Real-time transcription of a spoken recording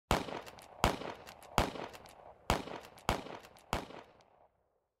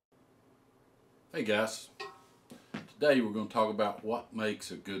Hey guys, today we're going to talk about what makes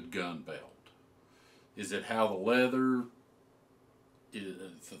a good gun belt. Is it how the leather, is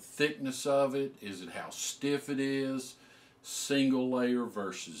the thickness of it? Is it how stiff it is? Single layer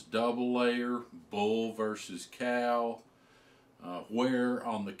versus double layer, bull versus cow. Where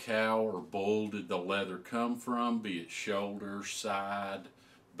on the cow or bull did the leather come from? Be it shoulder, side,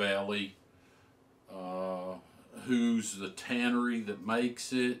 belly. Who's the tannery that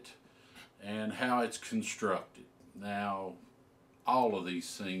makes it? And how it's constructed. Now, all of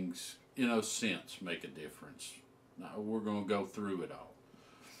these things, in a sense, make a difference. Now, we're going to go through it all.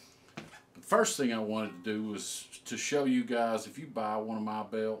 The first thing I wanted to do was to show you guys, if you buy one of my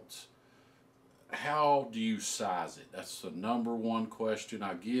belts, how do you size it? That's the number one question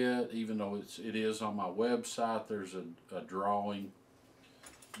I get, even though it is on my website. There's a drawing.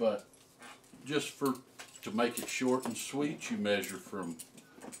 But just to make it short and sweet, you measure from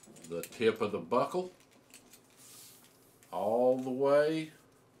the tip of the buckle all the way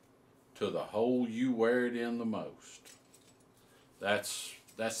to the hole you wear it in the most. That's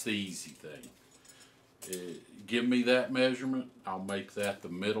the easy thing. Give me that measurement, I'll make that the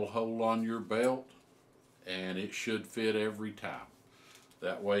middle hole on your belt, and it should fit every time.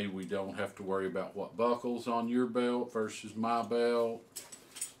 That way we don't have to worry about what buckle's on your belt versus my belt.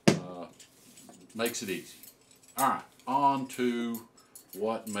 Makes it easy. Alright, on to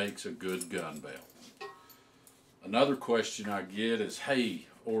what makes a good gun belt. Another question I get is, hey,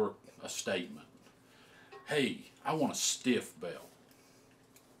 or a statement. Hey, I want a stiff belt.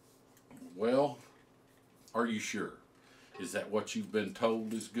 Well, are you sure? Is that what you've been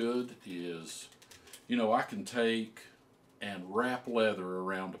told is good? I can take and wrap leather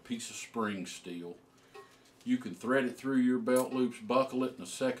around a piece of spring steel. You can thread it through your belt loops, buckle it, and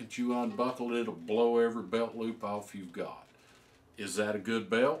the second you unbuckle it, it'll blow every belt loop off you've got. Is that a good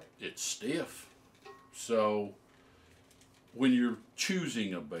belt? It's stiff. So when you're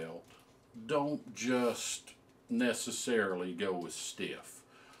choosing a belt, don't just necessarily go with stiff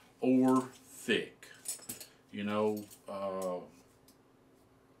or thick.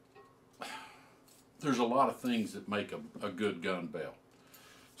 There's a lot of things that make a good gun belt.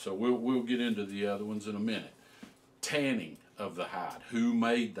 So we'll get into the other ones in a minute. Tanning of the hide. Who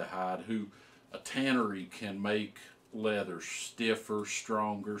made the hide? A tannery can make leather stiffer,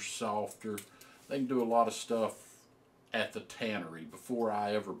 stronger, softer. They can do a lot of stuff at the tannery before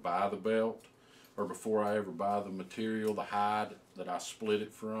I ever buy the belt, or before I ever buy the material, the hide that I split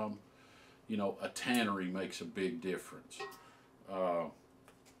it from. A tannery makes a big difference.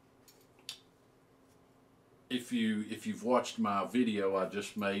 If you've watched my video I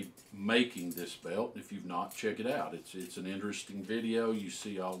just made making this belt, if you've not, check it out. It's an interesting video. You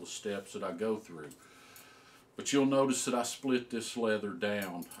see all the steps that I go through. But you'll notice that I split this leather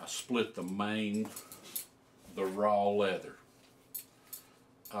down. I split the raw leather.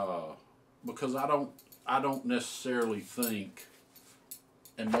 Because I don't necessarily think,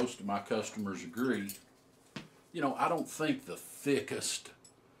 and most of my customers agree, I don't think the thickest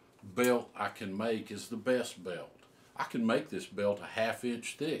belt I can make is the best belt. I can make this belt a 1/2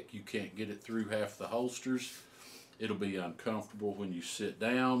 inch thick. You can't get it through half the holsters. It'll be uncomfortable when you sit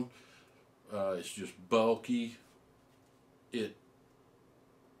down. It's just bulky.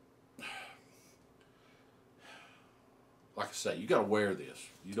 Like I say, you got to wear this.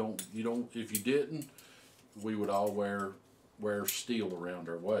 You don't. If you didn't, we would all wear steel around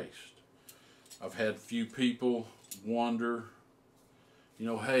our waist. I've had a few people wonder,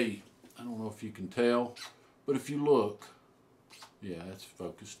 hey, I don't know if you can tell, but if you look, yeah, that's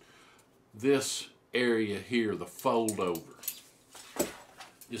focused. This area here, the fold over,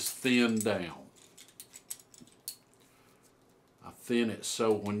 is thinned down. I thin it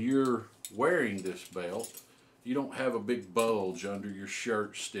so when you're wearing this belt, you don't have a big bulge under your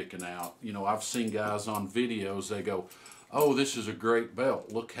shirt sticking out. I've seen guys on videos, they go, oh, this is a great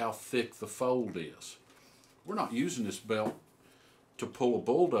belt. Look how thick the fold is. We're not using this belt to pull a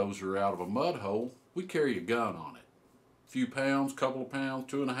bulldozer out of a mud hole. We carry a gun on it. A few pounds, couple of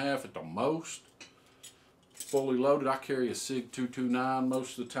pounds, 2.5 at the most. Fully loaded. I carry a SIG 229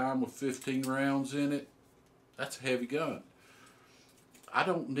 most of the time with 15 rounds in it. That's a heavy gun. I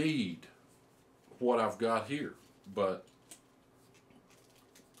don't need what I've got here, but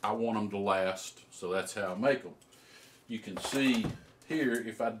I want them to last, so that's how I make them. You can see here,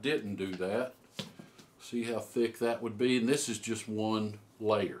 if I didn't do that, see how thick that would be, and this is just one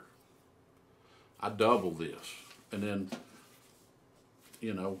layer. I double this, and then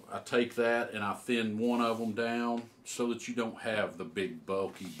I take that and I thin one of them down so that you don't have the big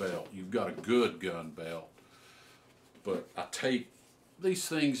bulky belt. You've got a good gun belt, but I take these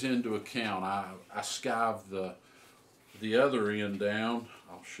things into account. I skive the other end down.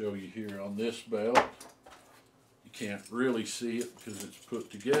 I'll show you here on this belt. You can't really see it because it's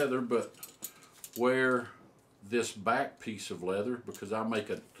put together, but where this back piece of leather, because I make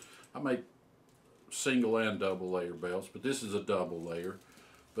single and double layer belts, but this is a double layer.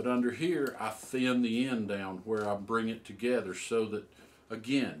 But under here, I thin the end down where I bring it together so that,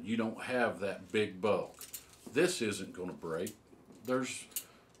 again, you don't have that big bulk. This isn't going to break.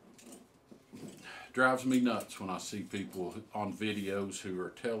 Drives me nuts when I see people on videos who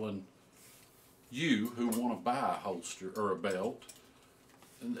are telling you who want to buy a holster or a belt,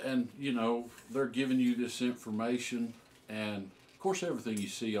 and you know, they're giving you this information, and of course everything you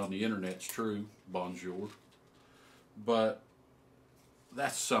see on the internet's true, bonjour, but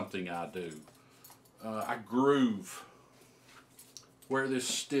that's something I do. I groove where this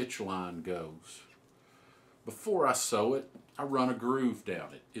stitch line goes. Before I sew it, I run a groove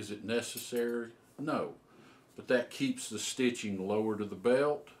down it. Is it necessary? No. But that keeps the stitching lower to the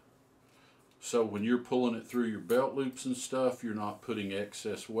belt. So when you're pulling it through your belt loops and stuff, you're not putting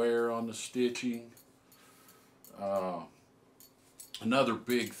excess wear on the stitching. Another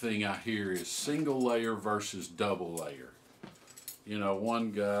big thing I hear is single layer versus double layer. You know,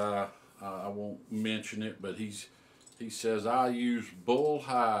 one guy, I won't mention it, but he says, I use bull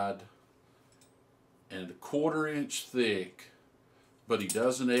hide and 1/4 inch thick, but he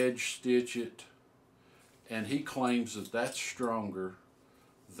doesn't edge stitch it, and he claims that that's stronger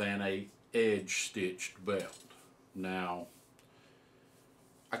than a edge stitched belt. Now,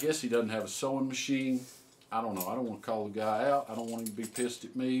 I guess he doesn't have a sewing machine. I don't know. I don't want to call the guy out. I don't want him to be pissed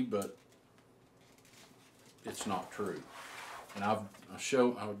at me, but it's not true. And I'll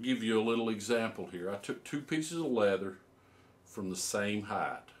give you a little example here. I took 2 pieces of leather from the same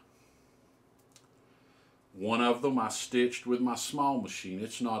hide. One of them I stitched with my small machine.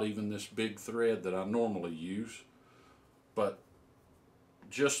 It's not even this big thread that I normally use, but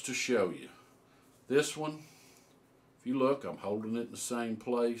just to show you, this one, if you look, I'm holding it in the same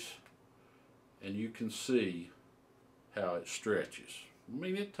place, and you can see how it stretches. I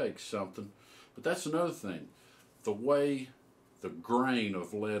mean, it takes something, but that's another thing. The way the grain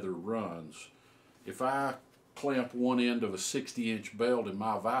of leather runs, if I clamp one end of a 60-inch belt in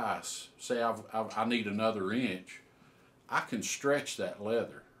my vise, say I need another inch, I can stretch that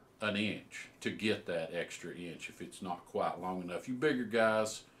leather an inch to get that extra inch if it's not quite long enough. You bigger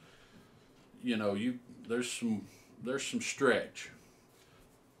guys, you know, there's some stretch.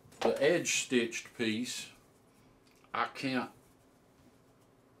 The edge stitched piece, I can't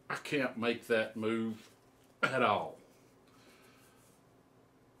make that move at all.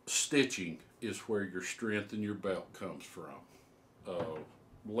 Stitching is where your strength in your belt comes from.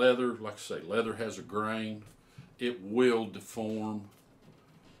 Leather, like I say, leather has a grain. It will deform.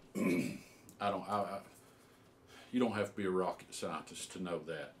 You don't have to be a rocket scientist to know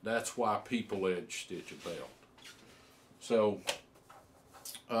that. That's why people edge stitch a belt. So,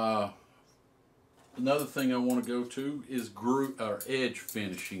 another thing I want to go to is edge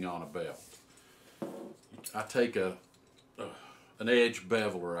finishing on a belt. I take an edge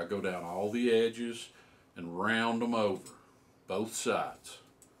beveler. I go down all the edges and round them over, both sides.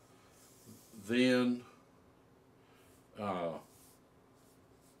 Then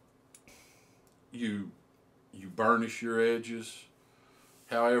you burnish your edges.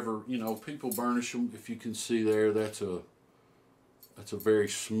 However, you know, people burnish them. If you can see there, that's a very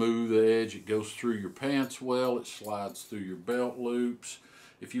smooth edge. It goes through your pants well. It slides through your belt loops.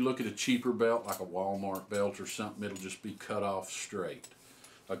 If you look at a cheaper belt, like a Walmart belt or something, it'll just be cut off straight.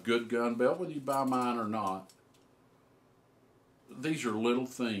 A good gun belt, whether you buy mine or not, these are little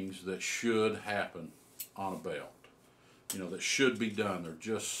things that should happen on a belt. You know, that should be done. They're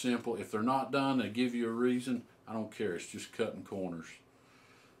just simple. If they're not done, they give you a reason. I don't care. It's just cutting corners.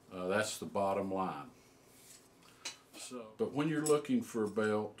 That's the bottom line. But when you're looking for a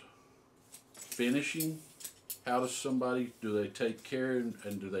belt, finishing, how does somebody, do they take care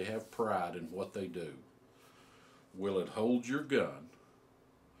and do they have pride in what they do? Will it hold your gun?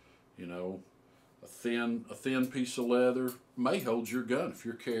 You know, a thin piece of leather may hold your gun if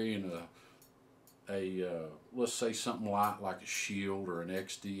you're carrying let's say something light like a Shield or an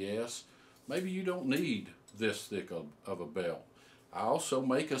XDS. Maybe you don't need this thick of a belt. I also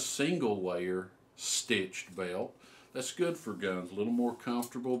make a single layer stitched belt. That's good for guns, a little more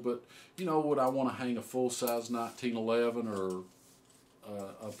comfortable, but you know, would I want to hang a full-size 1911 or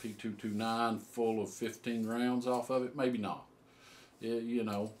a P229 full of 15 rounds off of it? Maybe not. You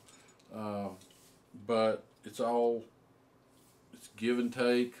know, but it's give and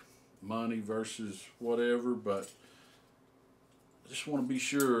take, money versus whatever, but just want to be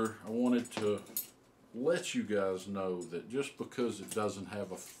sure, I wanted to let you guys know that just because it doesn't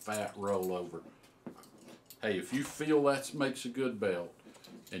have a fat rollover, hey, if you feel that makes a good belt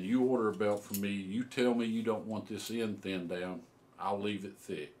and you order a belt from me, you tell me you don't want this end thin down, I'll leave it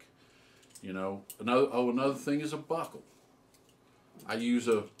thick. You know, another thing is a buckle. I use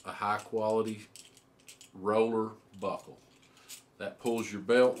a high quality roller buckle that pulls your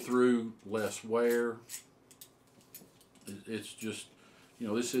belt through, less wear. It's just, you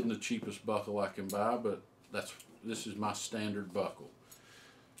know, this isn't the cheapest buckle I can buy, but this is my standard buckle.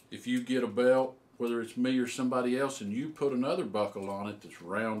 If you get a belt, whether it's me or somebody else, and you put another buckle on it that's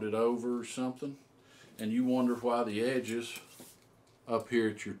rounded over or something, and you wonder why the edges up here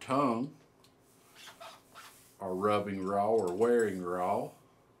at your tongue are rubbing raw or wearing raw,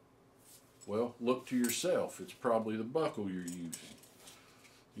 well, look to yourself. It's probably the buckle you're using.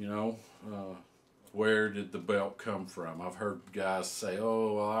 You know, where did the belt come from? I've heard guys say,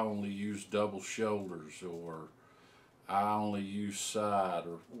 oh, well, I only use double shoulders, or I only use side,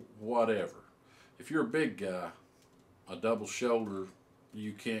 or whatever. If you're a big guy, a double shoulder,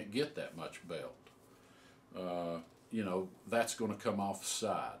 you can't get that much belt. You know, that's going to come off the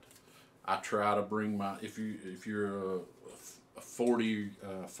side. I try to bring my, if you're a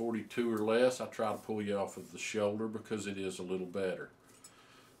 42 or less, I try to pull you off of the shoulder because it is a little better.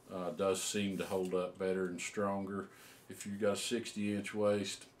 Does seem to hold up better and stronger. If you got a 60-inch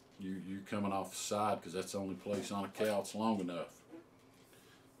waist, you're coming off the side because that's the only place on a cow it's long enough.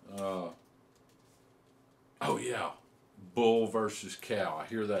 Oh yeah, bull versus cow. I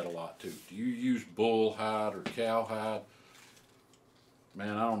hear that a lot too. Do you use bull hide or cow hide?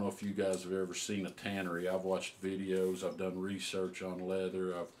 Man, I don't know if you guys have ever seen a tannery. I've watched videos. I've done research on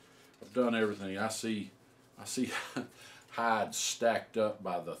leather. I've done everything. I see hides stacked up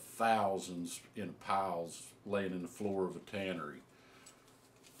by the thousands in piles laying in the floor of a tannery.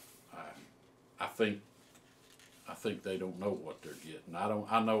 I think they don't know what they're getting. I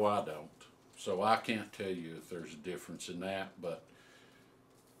know I don't. So I can't tell you if there's a difference in that, but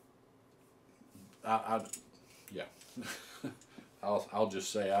yeah. I'll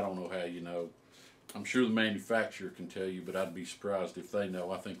just say I don't know how you know. I'm sure the manufacturer can tell you, but I'd be surprised if they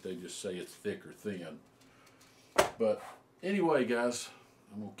know. I think they just say it's thick or thin. But anyway, guys,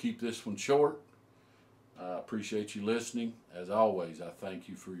 I'm going to keep this one short. I appreciate you listening. As always, I thank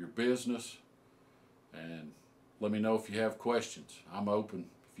you for your business. And let me know if you have questions. I'm open.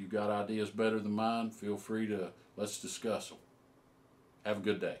 If you've got ideas better than mine, feel free to, let's discuss them. Have a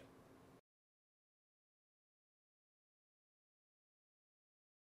good day.